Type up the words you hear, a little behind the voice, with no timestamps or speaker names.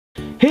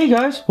Hey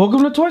guys,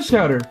 welcome to Toy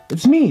Scouter.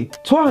 It's me,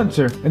 Toy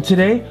Hunter, and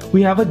today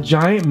we have a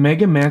giant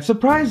Mega Man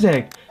surprise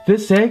egg.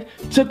 This egg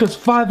took us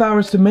 5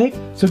 hours to make,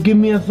 so give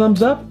me a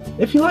thumbs up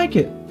if you like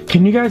it.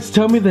 Can you guys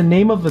tell me the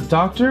name of the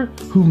doctor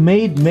who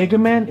made Mega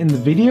Man in the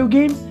video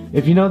game?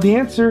 If you know the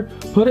answer,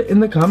 put it in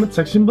the comment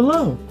section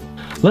below.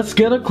 Let's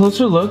get a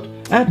closer look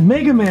at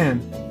Mega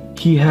Man.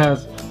 He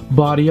has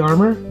body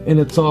armor and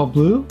it's all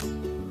blue,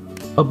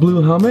 a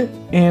blue helmet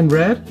and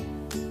red,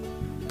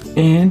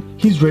 and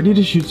he's ready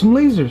to shoot some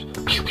lasers.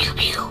 Pew, pew,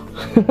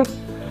 pew.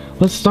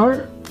 Let's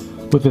start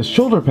with his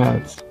shoulder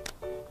pads.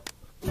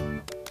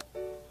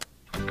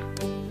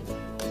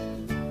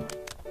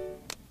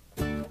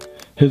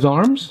 His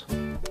arms.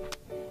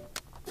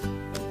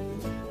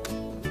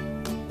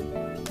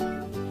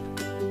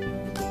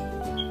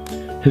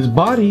 His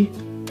body.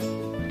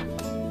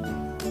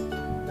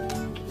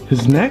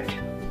 His neck.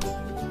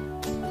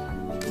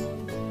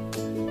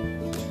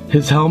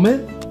 His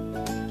helmet.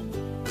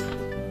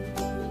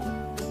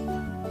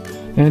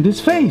 And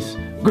his face.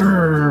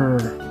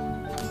 Grrr.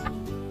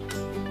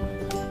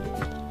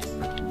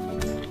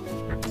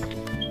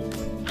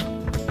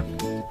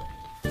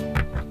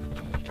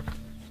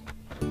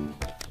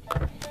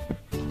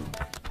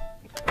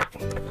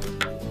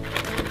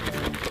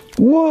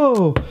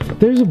 Whoa!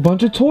 There's a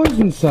bunch of toys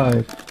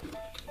inside.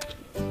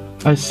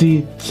 I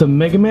see some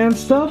Mega Man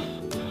stuff,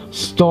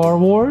 Star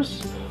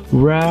Wars,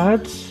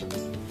 Rads,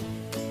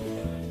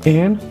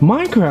 and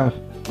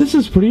Minecraft. This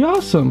is pretty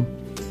awesome.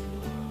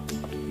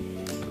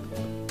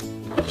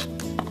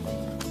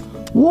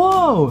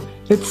 Whoa!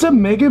 It's a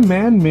Mega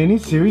Man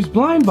mini-series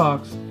blind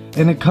box,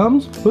 and it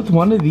comes with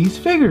one of these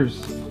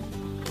figures.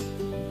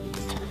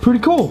 Pretty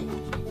cool.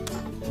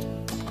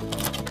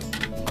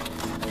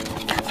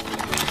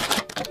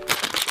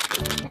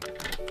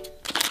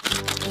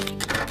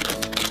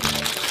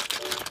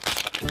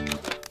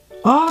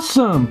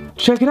 Awesome!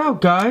 Check it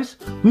out, guys.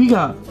 We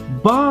got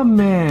Bomb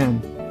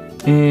Man,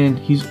 and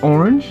he's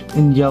orange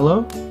and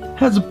yellow,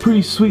 has a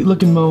pretty sweet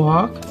looking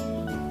mohawk,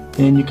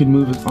 and you can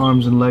move his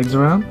arms and legs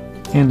around,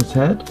 and his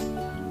head.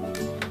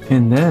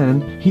 And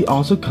then he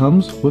also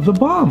comes with a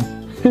bomb.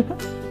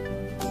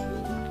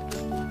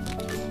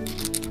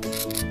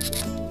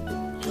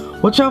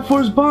 Watch out for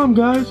his bomb,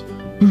 guys.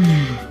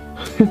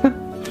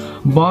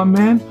 Bomb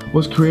Man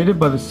was created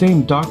by the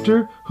same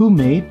doctor who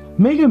made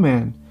Mega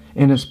Man,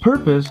 and his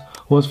purpose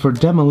was for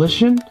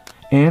demolition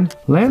and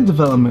land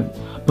development,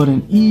 but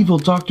an evil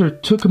doctor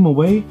took him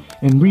away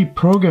and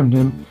reprogrammed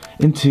him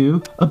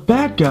into a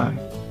bad guy.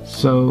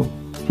 So,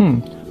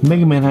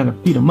 Mega Man had to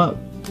beat him up.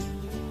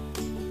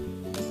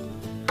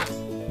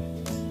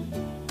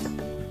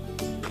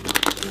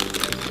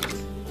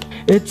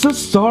 It's a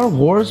Star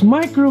Wars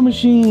Micro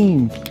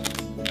Machine!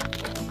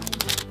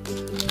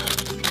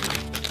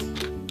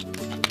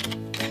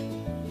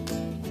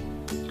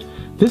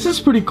 This is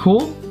pretty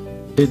cool.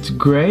 It's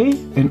gray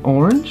and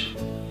orange.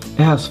 It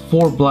has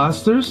 4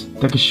 blasters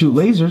that can shoot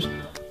lasers.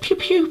 Pew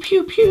pew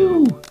pew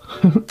pew!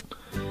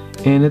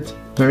 And it's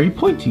very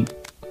pointy.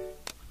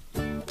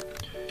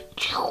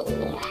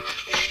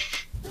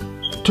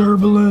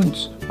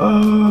 Turbulence!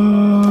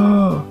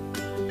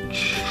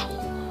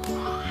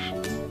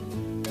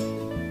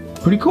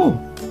 Pretty cool.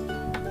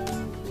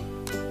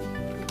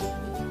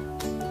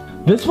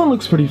 This one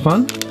looks pretty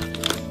fun.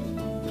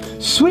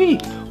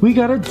 Sweet! We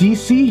got a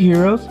DC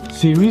Heroes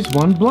Series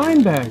 1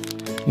 blind bag.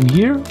 And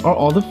here are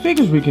all the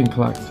figures we can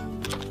collect.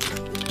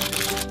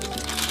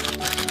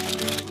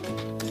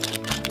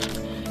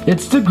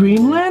 It's the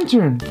Green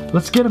Lantern.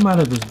 Let's get him out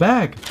of this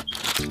bag.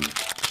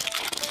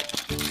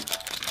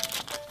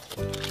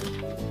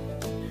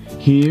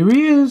 Here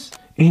he is,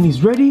 and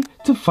he's ready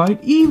to fight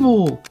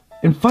evil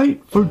and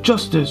fight for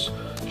justice.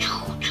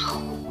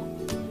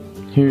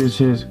 Here's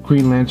his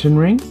Green Lantern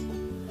ring,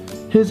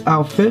 his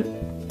outfit,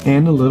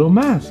 and a little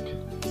mask.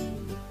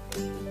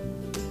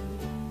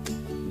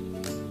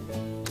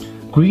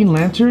 Green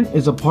Lantern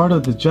is a part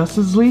of the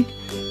Justice League,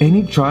 and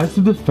he tries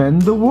to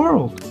defend the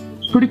world.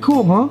 Pretty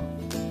cool, huh?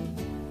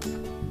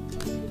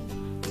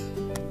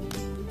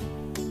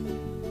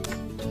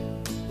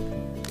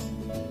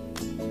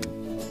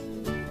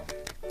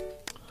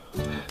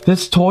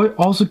 This toy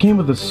also came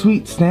with a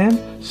sweet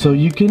stand, so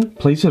you can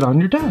place it on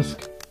your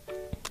desk.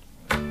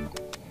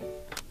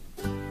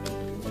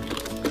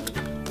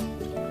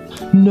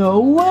 No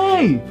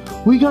way!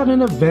 We got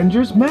an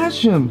Avengers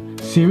Mashem,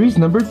 series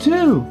number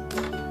 2.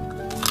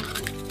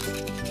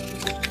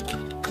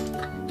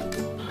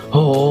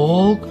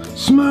 Hulk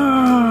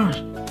smash!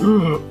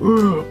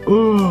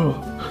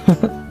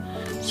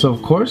 So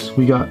of course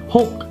we got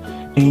Hulk,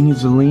 and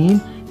he's a lean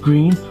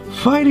green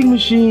fighting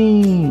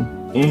machine.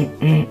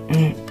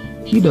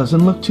 He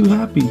doesn't look too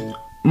happy.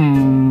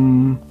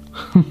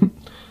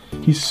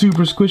 He's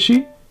super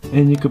squishy,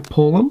 and you could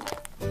pull him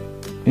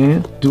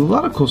and do a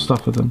lot of cool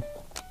stuff with him.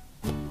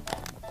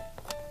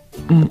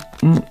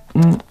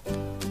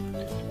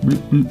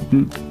 Bloop, bloop,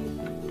 bloop.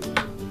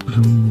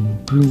 Broom,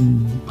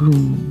 broom,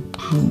 broom,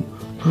 broom,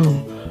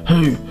 broom.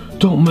 Hey,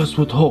 don't mess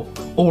with Hulk,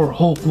 or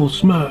Hulk will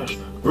smash.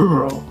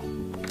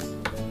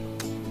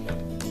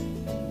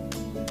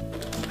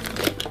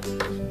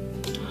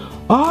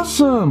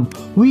 Awesome!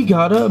 We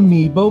got a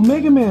Amiibo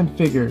Mega Man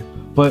figure,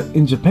 but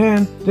in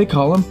Japan they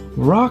call him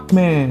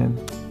Rockman.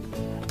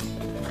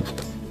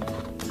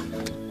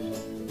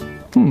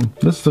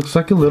 This looks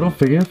like a little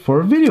figure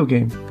for a video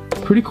game.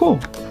 Pretty cool.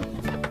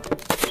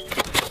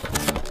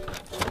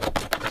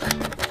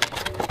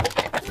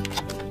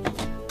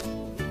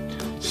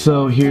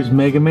 So here's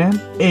Mega Man,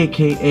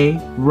 aka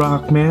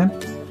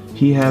Rockman.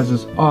 He has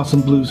his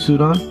awesome blue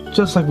suit on,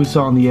 just like we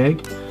saw in the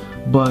egg.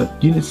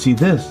 But you didn't see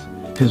this,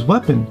 his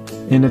weapon.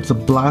 And it's a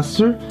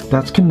blaster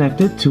that's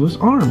connected to his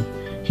arm.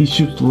 He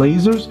shoots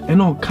lasers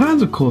and all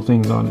kinds of cool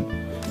things on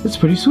it. It's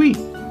pretty sweet.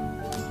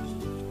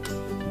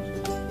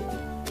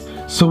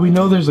 So we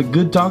know there's a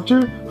good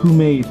doctor who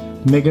made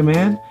Mega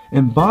Man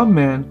and Bob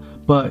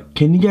Man, but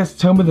can you guys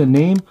tell me the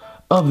name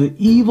of the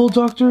evil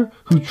doctor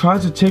who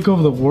tries to take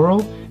over the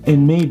world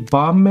and made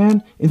Bob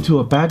Man into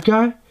a bad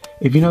guy?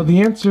 If you know the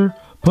answer,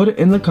 put it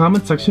in the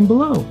comment section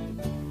below.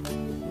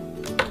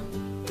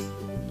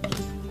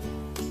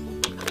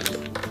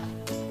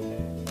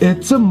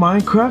 It's a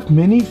Minecraft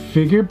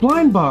minifigure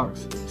blind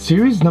box,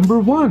 series number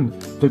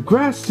 1, the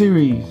grass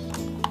series.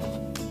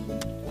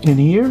 And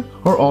here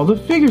are all the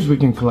figures we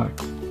can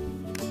collect.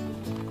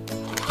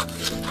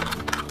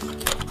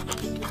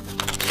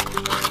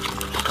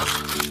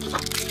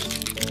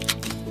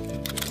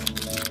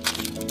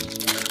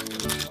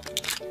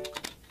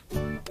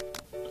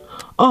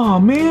 Aw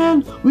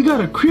man, we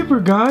got a creeper,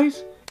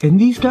 guys! And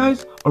these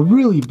guys are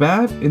really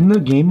bad in the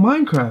game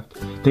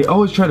Minecraft. They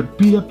always try to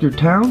beat up your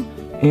town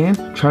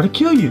and try to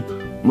kill you.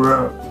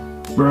 Bruh,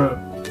 bruh,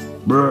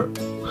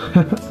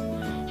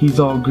 bruh. He's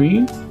all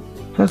green,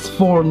 has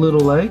 4 little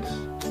legs,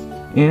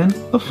 and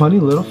a funny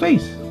little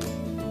face.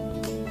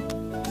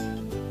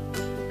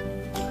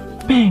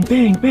 Bang,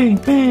 bang, bang,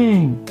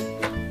 bang!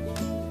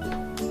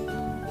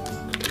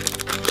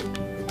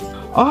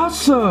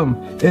 Awesome!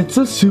 It's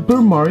a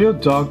Super Mario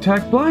Dog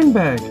Tag blind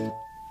bag.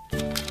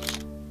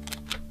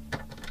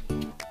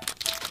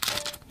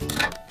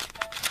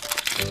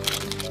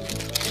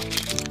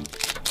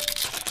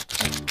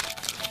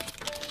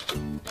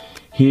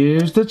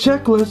 Here's the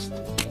checklist.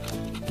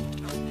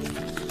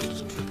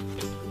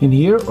 And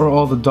here are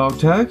all the dog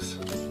tags.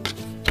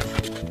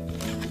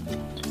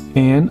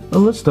 And a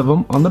list of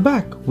them on the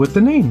back with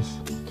the names.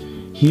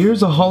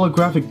 Here's a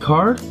holographic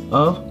card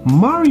of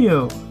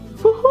Mario.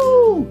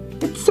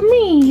 Woohoo! It's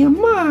me,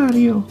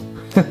 Mario.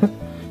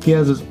 He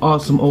has his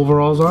awesome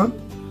overalls on,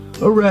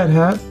 a red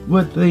hat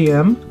with the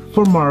M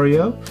for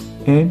Mario,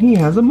 and he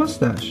has a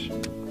mustache.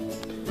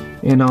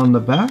 And on the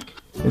back,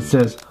 it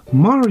says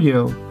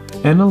Mario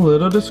and a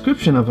little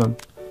description of him.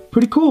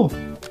 Pretty cool.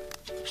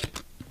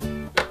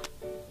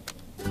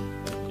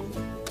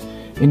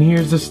 And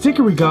here's the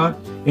sticker we got,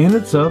 and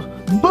it's of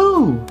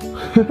Boo!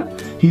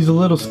 He's a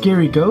little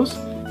scary ghost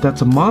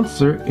that's a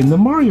monster in the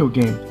Mario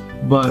game.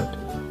 But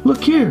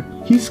look here,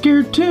 he's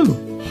scared too.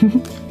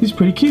 He's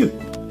pretty cute.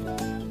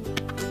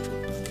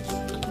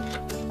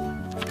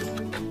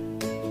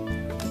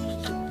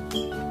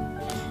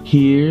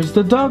 Here's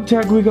the dog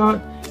tag we got,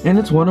 and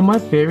it's one of my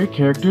favorite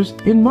characters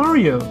in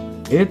Mario.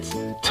 It's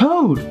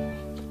Toad.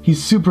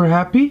 He's super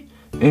happy,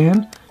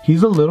 and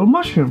he's a little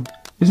mushroom.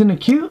 Isn't it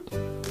cute?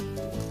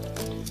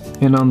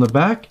 And on the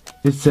back,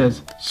 it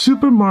says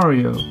Super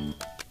Mario,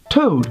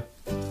 Toad.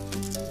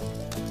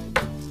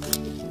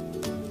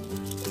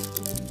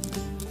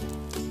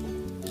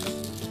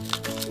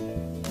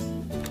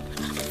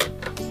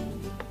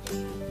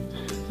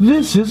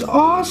 This is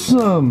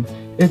awesome!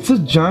 It's a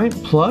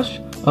giant plush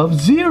of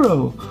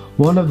Zero,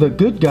 one of the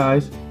good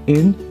guys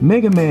in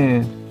Mega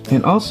Man,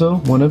 and also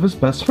one of his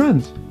best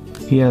friends.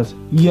 He has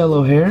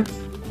yellow hair,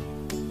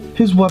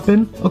 his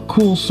weapon, a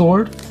cool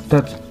sword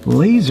that's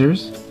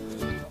lasers,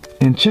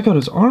 and check out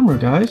his armor,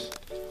 guys.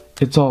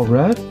 It's all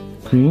red,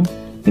 green,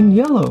 and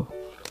yellow.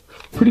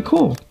 Pretty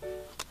cool.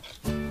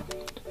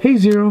 Hey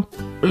Zero.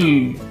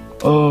 Hey,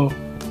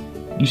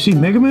 you see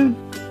Mega Man?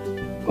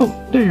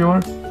 Oh, there you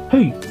are.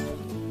 Hey.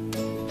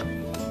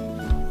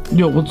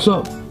 Yo, what's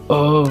up?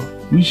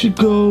 We should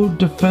go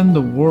defend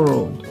the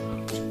world.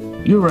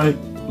 You're right,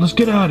 let's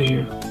get out of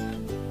here.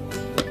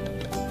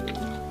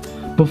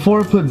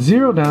 Before I put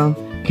Zero down,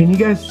 can you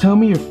guys tell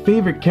me your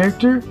favorite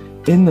character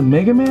in the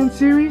Mega Man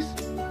series?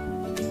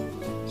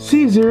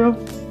 See you, Zero.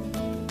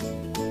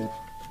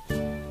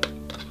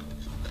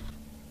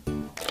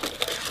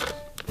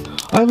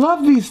 I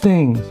love these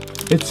things.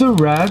 It's a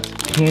rad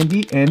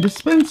candy and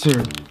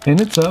dispenser, and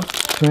it's of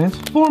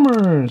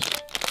Transformers.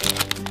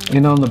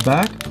 And on the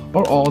back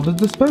are all the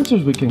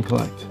dispensers we can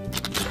collect.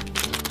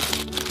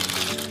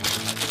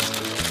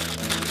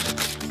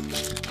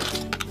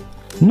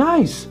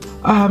 Nice!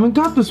 I haven't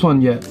got this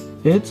one yet.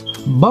 It's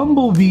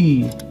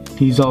Bumblebee.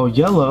 He's all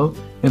yellow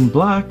and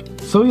black,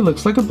 so he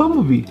looks like a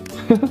bumblebee.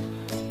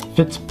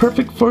 Fits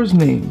perfect for his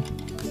name.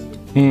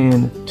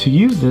 And to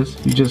use this,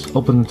 you just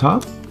open the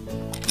top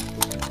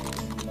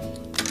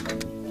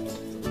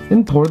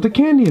and pour the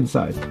candy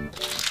inside.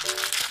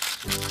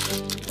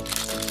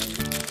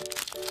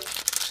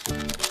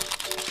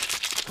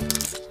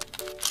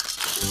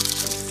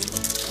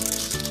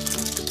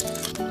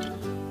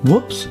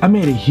 Whoops, I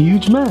made a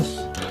huge mess.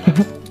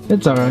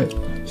 It's alright.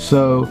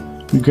 So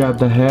we grab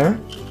the hair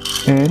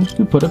and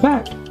we put it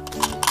back.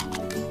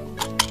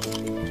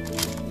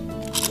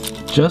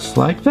 Just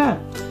like that.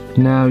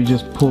 Now you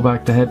just pull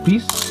back the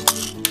headpiece.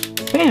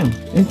 Bam!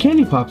 And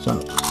candy pops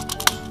out.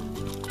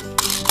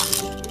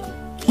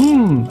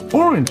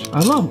 Orange. I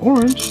love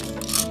orange.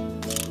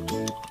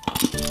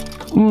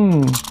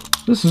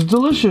 This is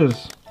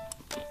delicious.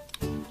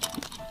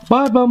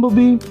 Bye,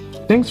 Bumblebee.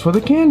 Thanks for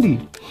the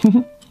candy.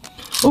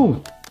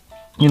 Oh,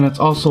 and it's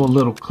also a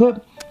little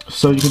clip,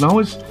 so you can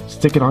always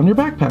stick it on your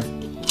backpack.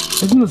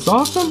 Isn't this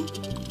awesome?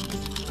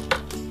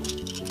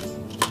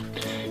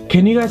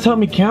 Can you guys help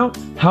me count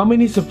how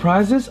many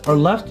surprises are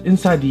left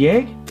inside the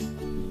egg?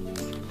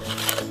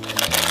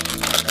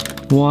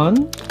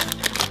 1,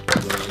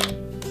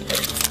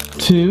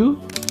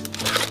 2,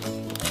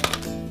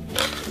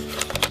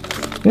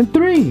 and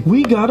 3.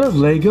 We got a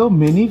Lego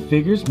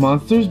Minifigures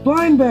Monsters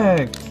blind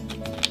bag.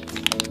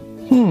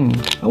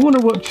 I wonder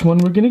which one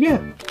we're gonna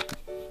get.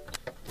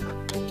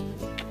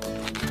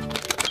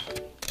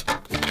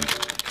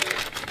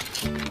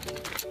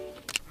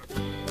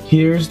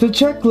 Here's the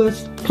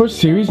checklist for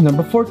series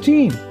number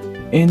 14,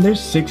 and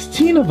there's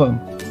 16 of them.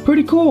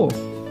 Pretty cool.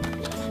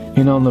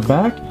 And on the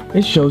back,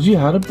 it shows you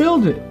how to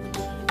build it.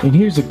 And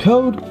here's a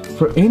code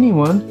for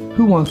anyone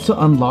who wants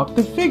to unlock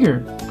the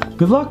figure.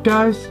 Good luck,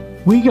 guys.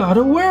 We got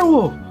a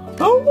werewolf.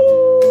 Oh!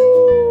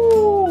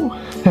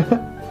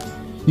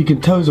 You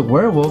can tell he's a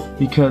werewolf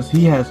because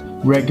he has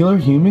regular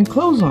human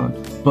clothes on.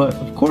 But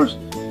of course,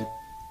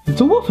 it's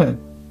a wolf head.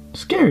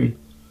 Scary.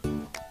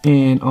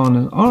 And on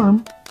his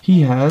arm,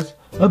 he has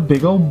a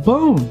big old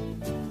bone.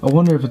 I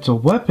wonder if it's a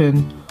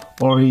weapon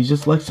or he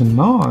just likes to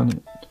gnaw on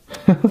it.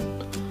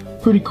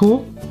 Pretty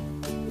cool.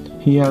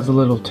 He has a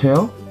little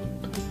tail,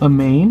 a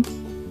mane,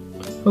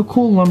 a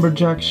cool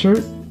lumberjack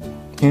shirt,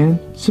 and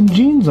some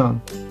jeans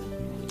on.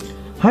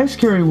 Hi,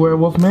 scary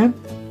werewolf man.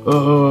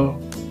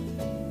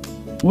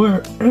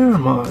 Where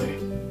am I?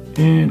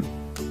 And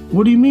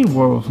what do you mean,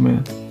 werewolf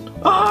man?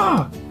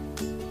 Ah!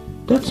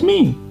 That's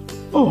me.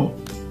 Oh.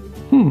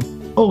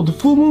 Oh, the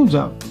full moon's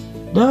out.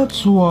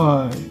 That's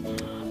why.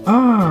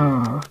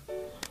 Ah.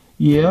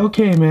 Yeah,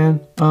 okay,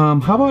 man. How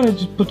about I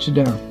just put you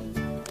down?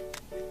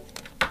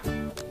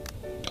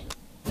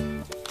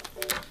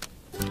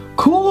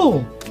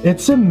 Cool!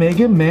 It's a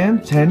Mega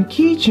Man 10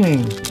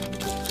 keychain.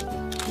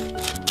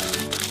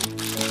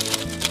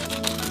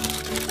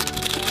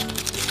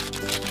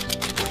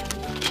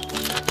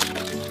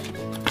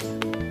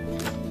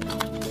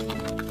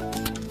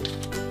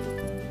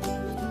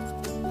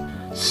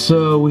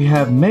 So we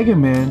have Mega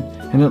Man,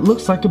 and it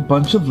looks like a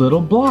bunch of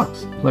little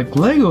blocks, like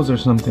Legos or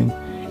something,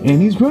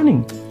 and he's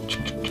running.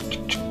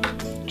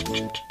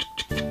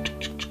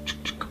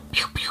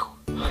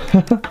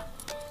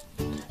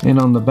 And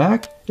on the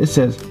back, it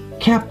says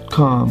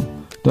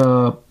Capcom,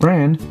 the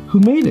brand who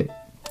made it.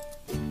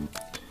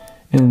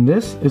 And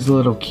this is a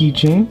little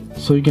keychain,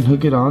 so you can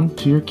hook it on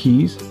to your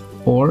keys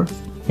or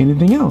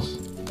anything else.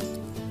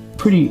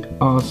 Pretty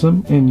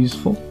awesome and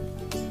useful.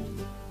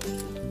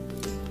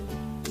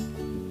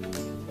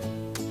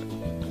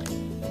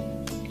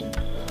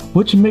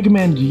 Which Mega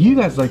Man do you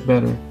guys like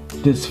better?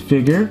 This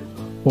figure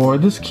or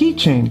this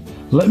keychain?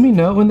 Let me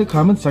know in the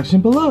comment section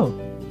below.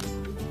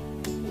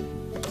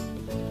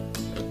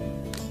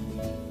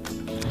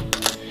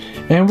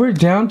 And we're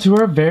down to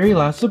our very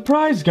last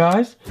surprise,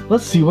 guys.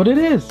 Let's see what it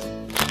is.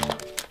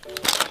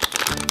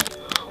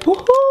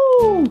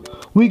 Woohoo!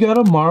 We got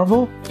a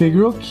Marvel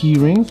Figural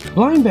Keyrings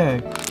blind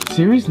bag,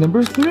 series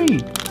number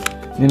 3.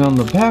 And on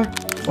the back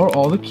are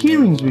all the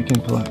keyrings we can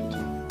collect.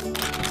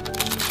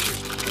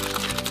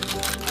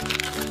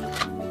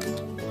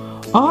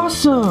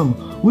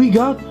 Awesome! We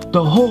got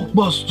the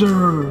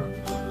Hulkbuster!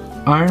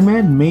 Iron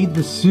Man made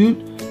the suit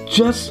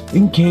just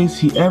in case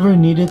he ever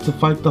needed to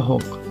fight the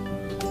Hulk.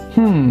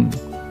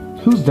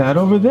 Who's that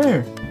over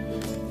there?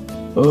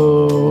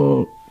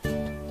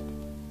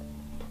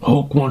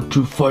 Hulk want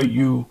to fight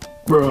you.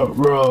 Bruh,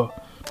 bruh.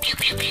 Pew,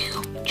 pew, pew.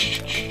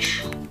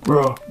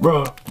 Bruh,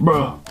 bruh,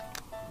 bruh.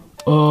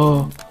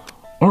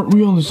 Aren't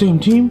we on the same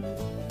team?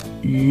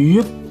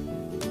 Yep.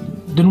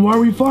 Then why are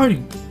we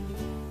fighting?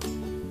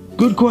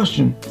 Good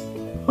question.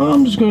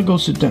 I'm just gonna go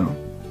sit down.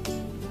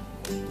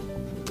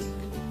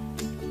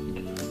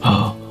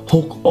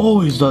 Hulk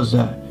always does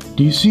that.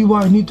 Do you see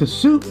why I need the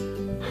suit?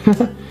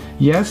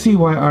 Yeah, I see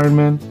why, Iron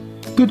Man.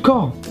 Good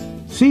call.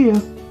 See ya.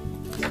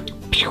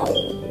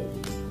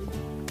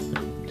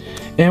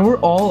 And we're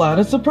all out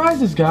of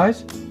surprises,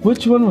 guys.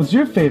 Which one was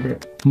your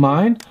favorite?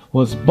 Mine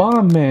was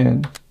Bomb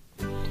Man.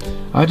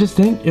 I just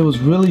think it was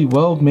really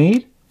well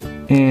made,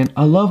 and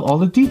I love all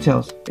the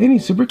details, and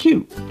he's super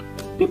cute.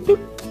 Beep, beep.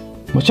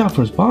 Watch out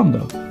for his bomb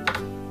though.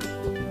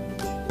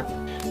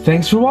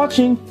 Thanks for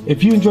watching.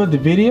 If you enjoyed the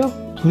video,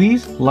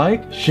 please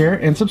like, share,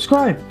 and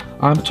subscribe.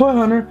 I'm Toy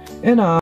Hunter, and